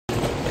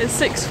It's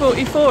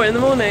 6:44 in the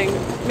morning.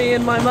 Me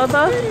and my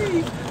mother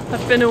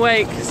have been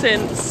awake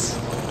since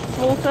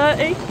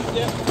 4:30.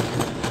 Yeah.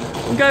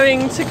 I'm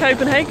going to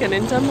Copenhagen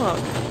in Denmark.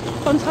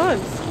 Fun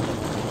times.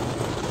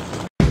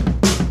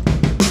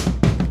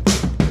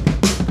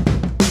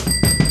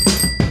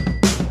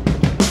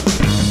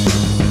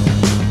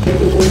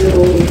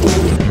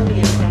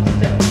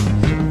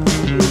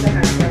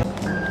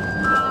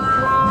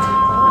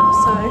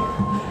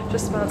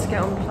 Just about to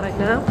get on the plane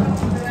now.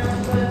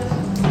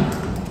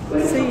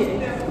 See you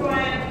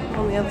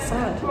on the other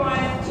side.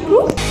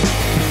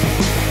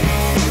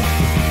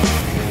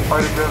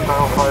 Fighting Jet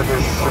now, flight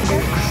is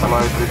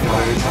slightly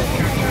delayed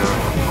due to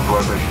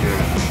weather here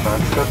in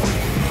Stansted.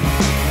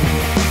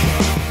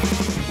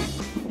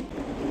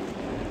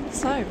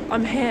 So,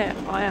 I'm here.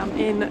 I am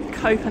in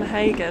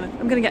Copenhagen.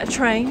 I'm going to get a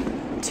train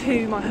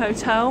to my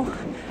hotel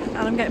and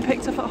I'm getting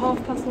picked up at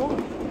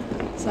 1:30.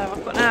 So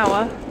I've got an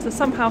hour to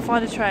somehow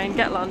find a train,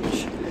 get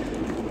lunch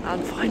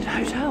and find a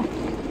hotel.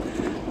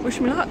 Wish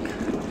me luck.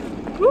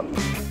 Whoop.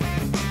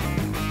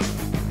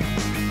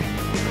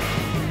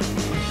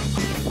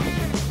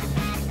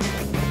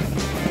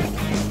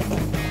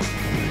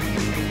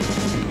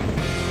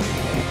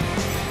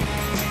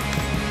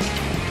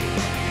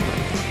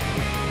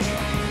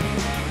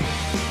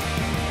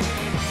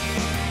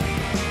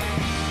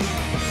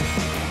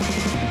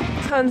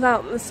 Turns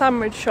out the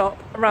sandwich shop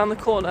around the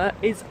corner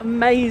is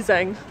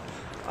amazing.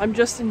 I'm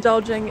just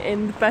indulging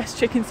in the best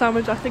chicken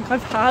sandwich I think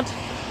I've had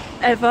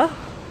ever,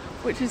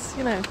 which is,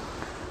 you know,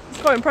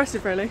 it's quite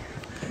impressive really.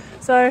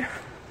 So,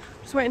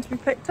 just waiting to be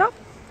picked up,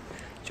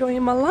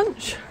 enjoying my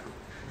lunch.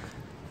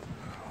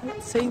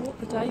 Let's see what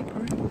the day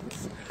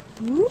brings.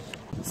 Whoop.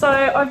 So,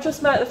 I've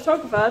just met the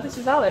photographer. This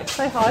is Alex.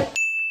 Say hi.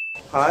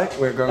 Hi,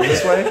 we're going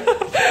this way.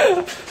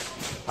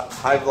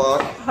 Hi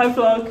vlog. Hi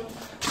vlog.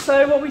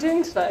 So, what are we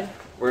doing today?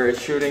 We're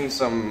shooting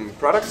some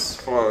products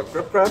for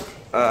Gripgrab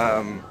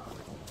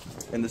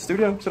in the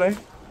studio today.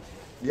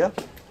 Yeah.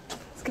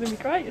 It's going to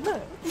be great, isn't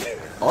it?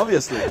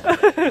 Obviously.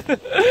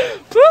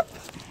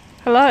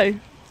 Hello.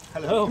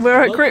 Hello.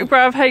 We're at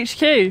Gripgrab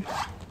HQ.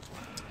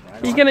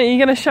 Right, you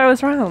gonna show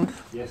us around?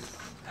 Yes.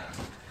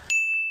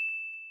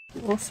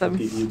 Awesome. I'll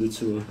give you the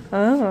tour.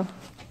 Ah,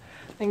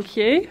 thank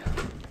you.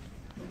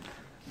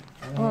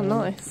 Oh,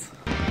 nice.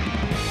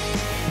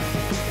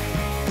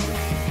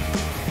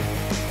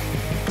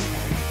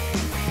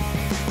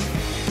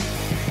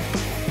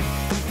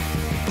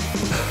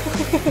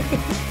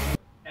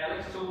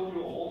 Alex told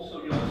you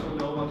also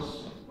know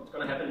what's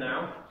going to happen now.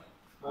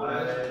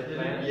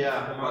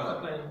 Yeah, but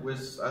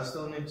I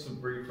still need to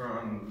brief her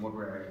on what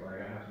we're acting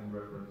like. I have some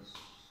reference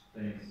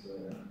things so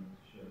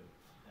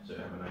I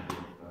have an idea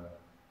of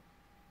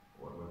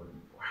what we're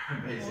looking for,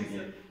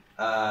 basically.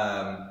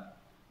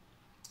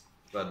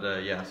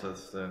 Yeah, so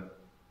it's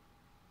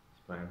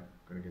plan.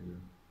 Gonna get you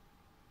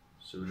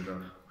suited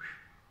up.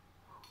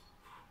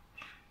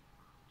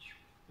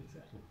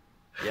 Exactly.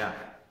 Yeah.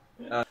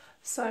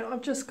 So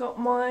I've just got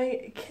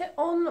my kit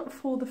on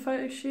for the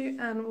photo shoot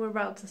and we're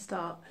about to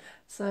start.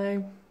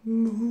 So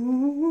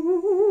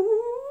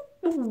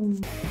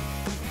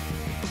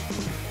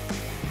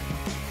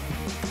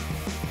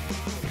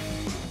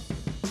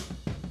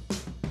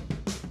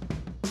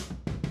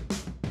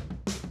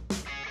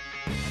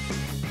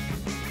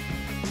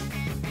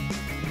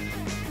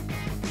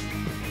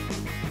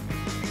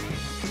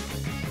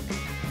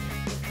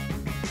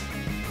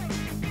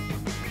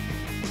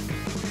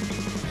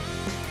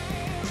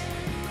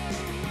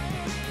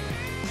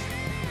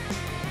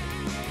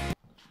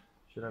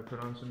Should I put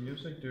on some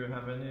music? Do you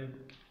have any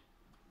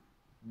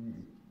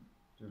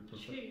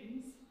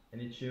tunes?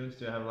 Any tunes?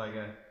 Do you have like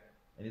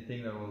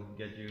anything that will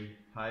get you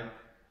hype,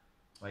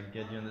 like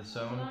get you in the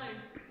zone? No.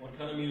 What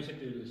kind of music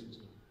do you listen to?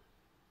 It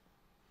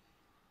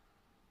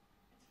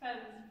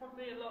depends.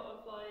 Probably a lot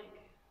of like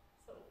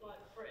sort of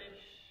like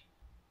British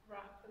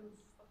rap and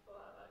stuff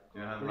like that. Do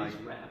you have British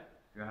like rap?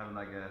 Do you have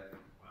like a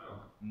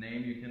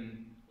name you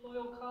can?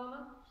 Loyal Kana.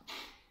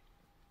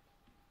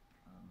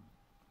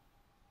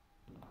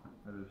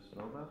 How do you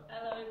spell that?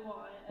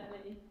 Loyle.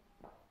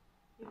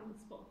 On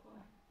Spotify.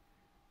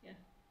 Yeah.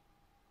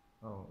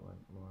 Oh,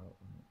 like wow.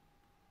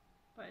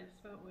 But it's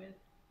spelled weird.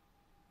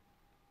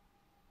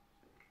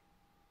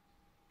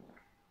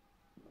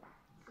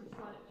 It's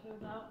just like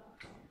chilled out.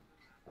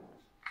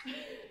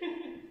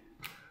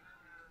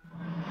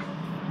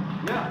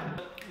 Yeah.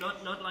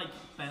 Not like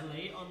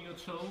ballet on your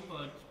toe,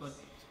 but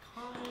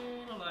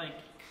kind of like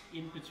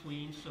in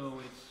between, so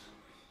it's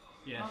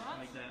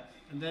like that.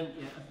 And then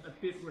a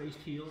bit raised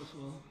heel as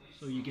well,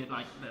 so you get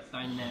like that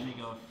dynamic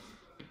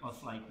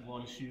of like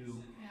one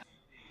shoe.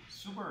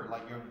 Super,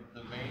 like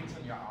the veins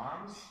in your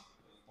arms,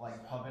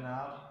 like popping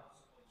out.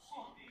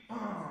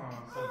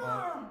 So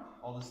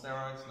all the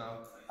steroids now.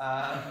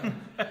 I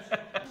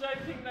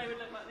don't think they would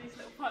look like these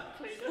little pipe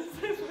cleaners.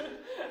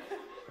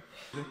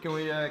 Can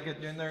we get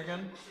you in there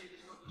again?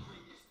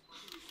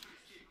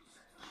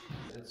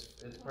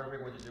 It's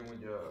perfect what you're doing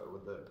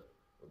with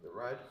the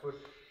right foot.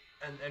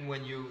 And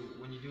when you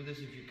do this,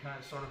 if you kind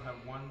of sort of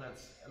have one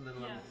that's a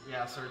little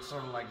so it's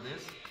sort of like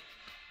this,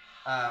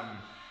 And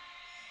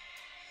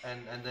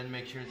then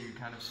make sure that you're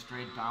kind of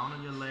straight down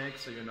on your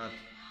legs, so you're not,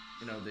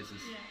 you know, this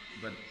is,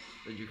 but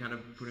that you're kind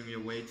of putting your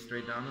weight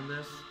straight down on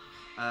this.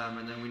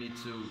 And then we need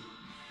to,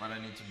 but I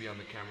need to be on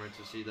the camera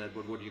to see that,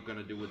 but what you're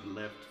gonna do with the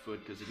left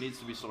foot, because it needs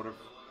to be sort of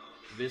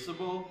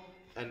visible,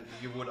 and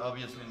you would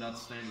obviously not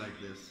stand like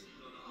this.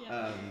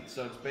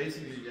 So it's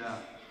basically, yeah,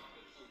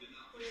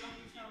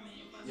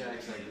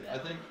 exactly. I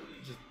think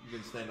just you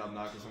can stand up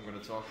now because I'm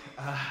gonna talk.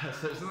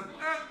 So it's like,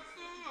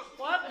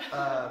 What?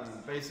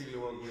 Basically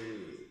what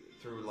we,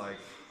 through like,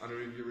 I don't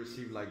know if you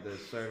received like the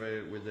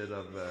survey we did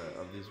of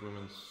these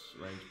women's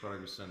range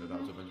product, we sent it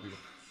out to a bunch of people.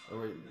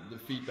 The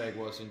feedback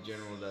was in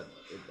general that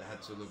it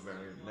had to look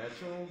very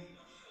natural.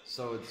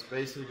 So it's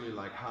basically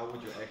like, how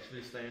would you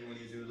actually stand when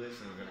you do this?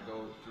 And we're gonna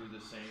go through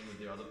the same with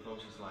the other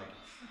poses, like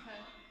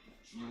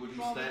you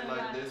wouldn't stand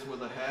like this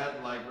with a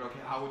hat, like, okay,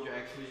 how would you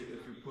actually,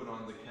 if you put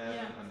on the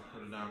cap and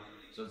put it down?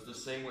 So it's the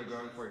same we're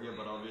going for here,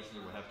 but obviously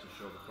we have to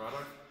show the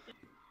product.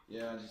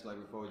 Yeah, just like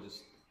before,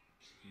 just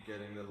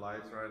getting the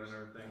lights right and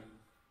everything.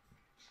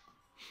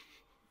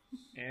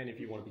 And if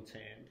you want to be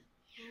tanned.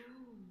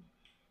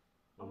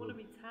 I want to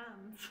be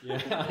tanned.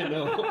 Yeah, I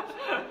know.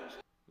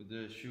 With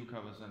the shoe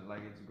covers, and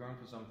like it's going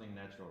for something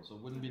natural, so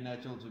it wouldn't be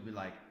natural to be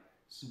like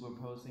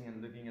superposing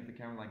and looking at the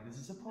camera like this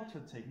is a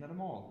portrait take, not a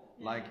mall.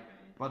 Like,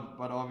 but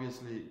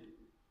obviously,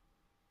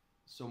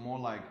 so more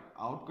like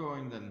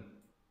outgoing than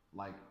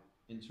like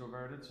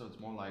introverted. So it's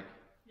more like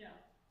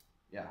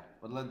yeah.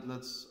 But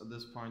let's at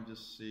this point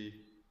just see.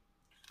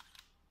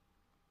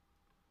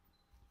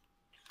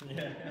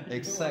 Yeah.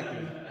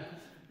 Exactly.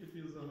 It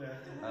feels so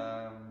bad. Just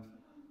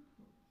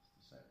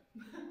a sec.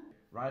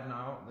 Right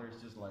now,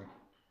 there's just like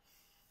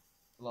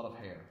a lot of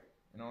hair.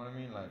 You know what I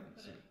mean? Like,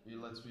 so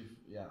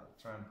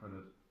try and put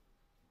it.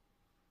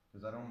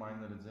 Because I don't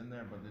mind that it's in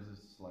there, but this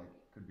is like,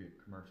 could be a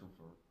commercial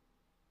for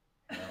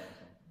hair or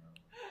something.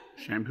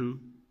 Shampoo?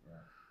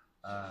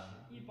 Yeah.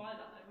 You'd buy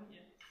that though, wouldn't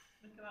you?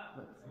 Look at that.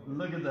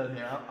 Look at that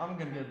hair. I'm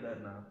gonna get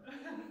that now.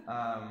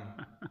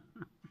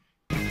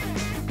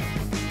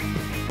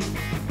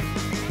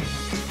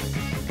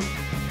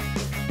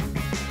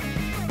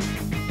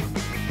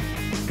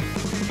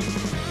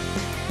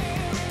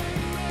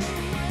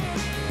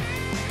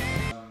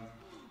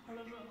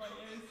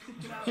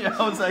 Yeah, I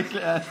was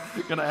actually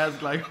gonna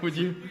ask, like, would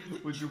you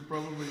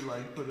probably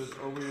like put it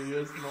over your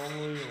ears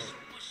normally, or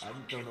I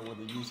don't know what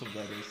the use of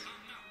that is.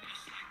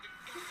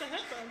 It's a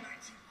headband.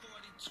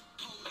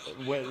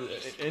 Well,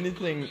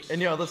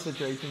 any other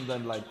situation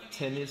than like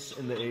tennis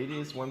in the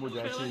 80s, when would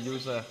you actually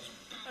use a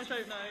I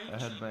don't know.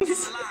 headband?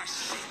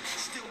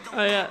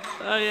 Oh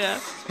yeah.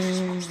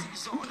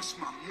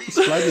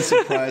 Slightly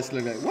surprised,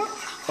 look like, what?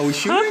 Are we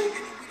shooting?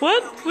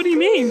 What? What do you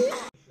mean?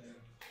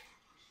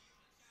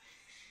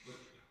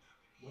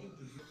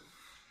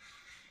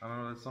 I don't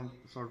know, there's some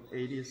sort of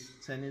 80s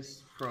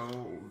tennis pro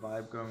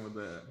vibe going with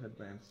the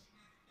headbands.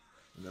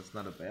 And that's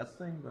not a bad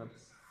thing, but...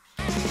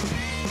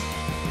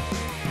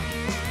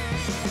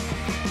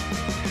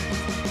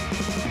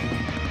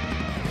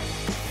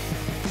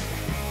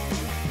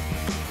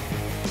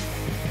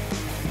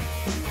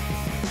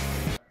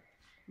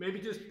 Maybe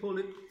just pull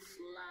it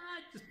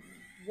just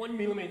 1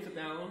 millimeter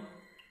down.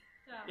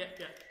 Yeah,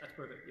 that's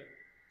perfect. Yeah.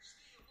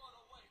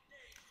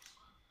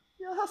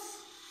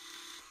 Yes!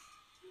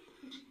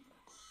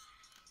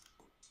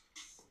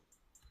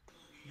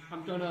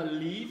 I'm gonna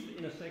leave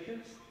in a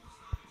second.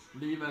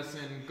 Leave as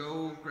in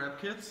go grab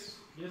kids?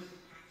 Yes.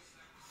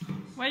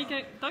 Where you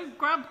go? Don't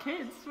grab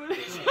kids.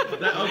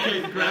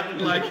 Okay,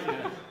 grab like...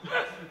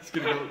 It's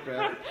gonna go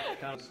grab.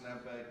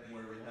 Snapback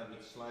where we have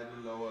it slightly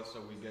lower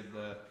so we get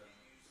the...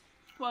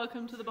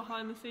 Welcome to the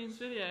behind the scenes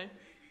video.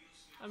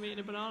 I'm eating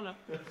a banana.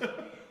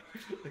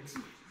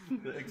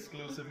 The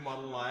exclusive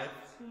model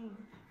life.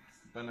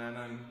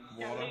 Banana and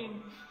water.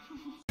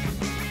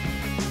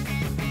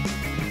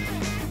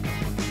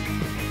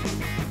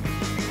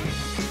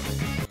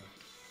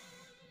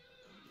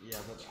 Yeah,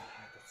 but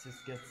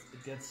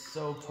it gets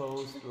so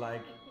posed,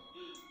 like...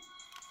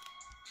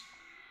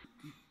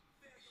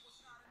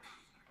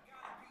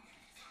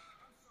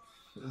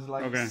 It's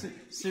like Okay.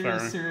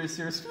 serious.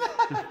 serious.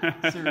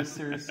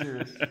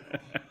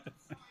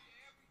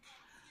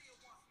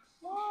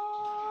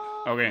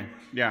 Okay,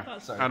 yeah.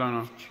 That's I don't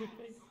know.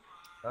 trippy.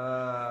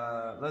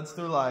 Let's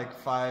do like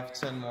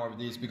 5-10 more of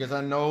these, because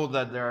I know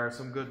that there are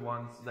some good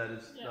ones that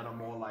are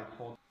more like...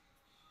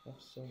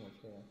 That's so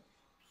much hair.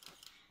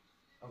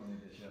 I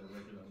mean, they should have a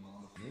regular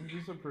amount.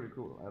 These are pretty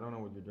cool. I don't know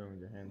what you're doing with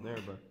your hand there,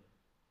 but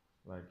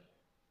like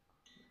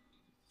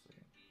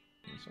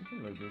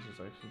something like this is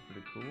actually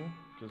pretty cool.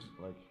 Just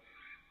like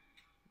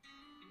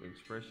the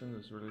expression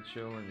is really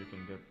chill, and you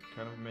can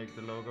kind of make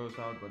the logos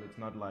out, but it's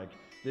not like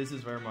this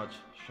is very much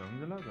showing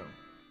the logo,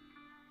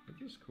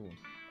 which is cool.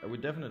 We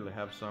definitely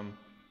have some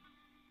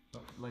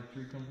like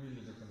 3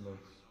 completely different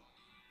looks.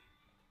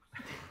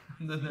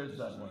 And then there's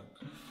that one.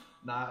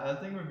 Nah, I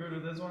think we're good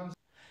with this one.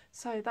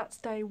 So that's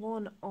day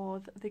 1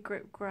 of the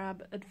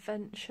Gripgrab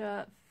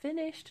adventure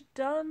finished,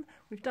 done.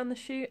 We've done the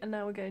shoot and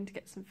now we're going to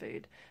get some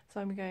food.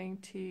 So I'm going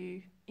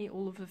to eat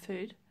all of the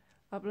food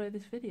upload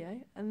this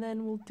video, and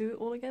then we'll do it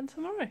all again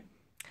tomorrow.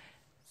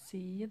 See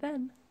you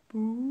then.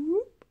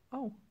 Boop.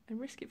 Oh, and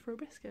risk it for a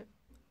biscuit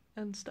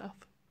and stuff.